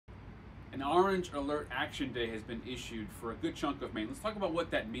An orange alert action day has been issued for a good chunk of Maine. Let's talk about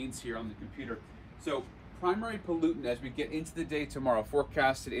what that means here on the computer. So, primary pollutant as we get into the day tomorrow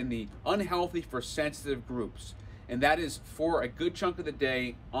forecasted in the unhealthy for sensitive groups. And that is for a good chunk of the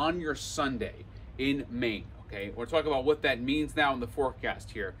day on your Sunday in Maine. Okay, we're talking about what that means now in the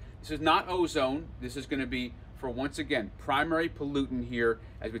forecast here. This is not ozone. This is going to be for, once again, primary pollutant here.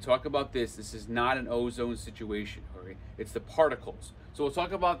 As we talk about this is not an ozone situation. Okay? It's the particles. So we'll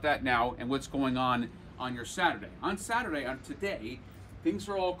talk about that now and what's going on your Saturday. On Saturday, on today, things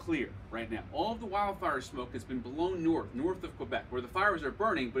are all clear right now. All of the wildfire smoke has been blown north of Quebec, where the fires are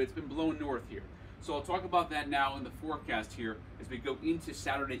burning, but it's been blown north here. So I'll talk about that now in the forecast here as we go into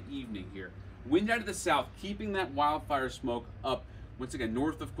Saturday evening here. Wind out of the south, keeping that wildfire smoke up, once again,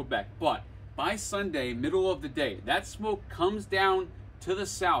 north of Quebec. But by Sunday, middle of the day, that smoke comes down to the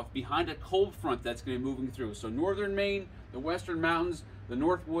south behind a cold front that's going to be moving through. So northern Maine, the western mountains, the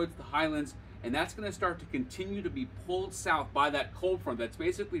north woods, the highlands, and that's going to start to continue to be pulled south by that cold front that's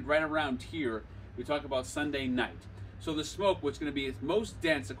basically right around here. We talk about Sunday night. So the smoke, what's going to be its most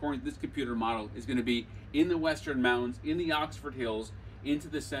dense, according to this computer model, is going to be in the western mountains, in the Oxford Hills, into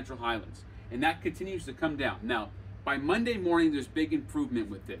the central highlands. And that continues to come down. Now, by Monday morning, there's big improvement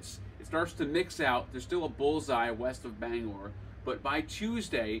with this. It starts to mix out. There's still a bullseye west of Bangor. But by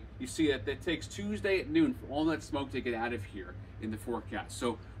Tuesday, you see that it takes Tuesday at noon for all that smoke to get out of here in the forecast.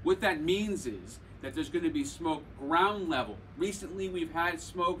 So what that means is that there's going to be smoke ground level. Recently, we've had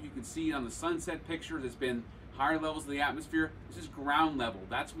smoke. You can see it on the sunset picture. There's been higher levels of the atmosphere. This is ground level.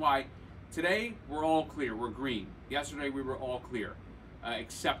 That's why today we're all clear. We're green. Yesterday we were all clear,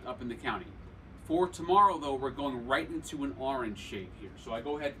 except up in the county. For tomorrow, though, we're going right into an orange shade here. So I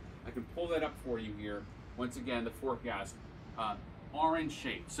go ahead, I can pull that up for you here. Once again, the forecast, orange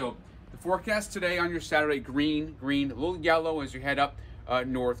shade. So the forecast today on your Saturday, green, a little yellow as you head up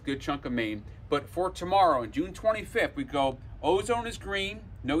north, good chunk of Maine. But for tomorrow, on June 25th, we go ozone is green,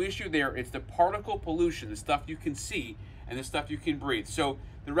 no issue there. It's the particle pollution, the stuff you can see and the stuff you can breathe. So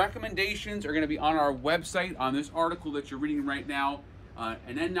the recommendations are going to be on our website on this article that you're reading right now.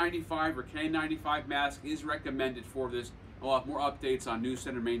 An N95 or KN95 mask is recommended for this. I'll have more updates on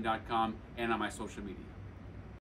newscentermaine.com and on my social media.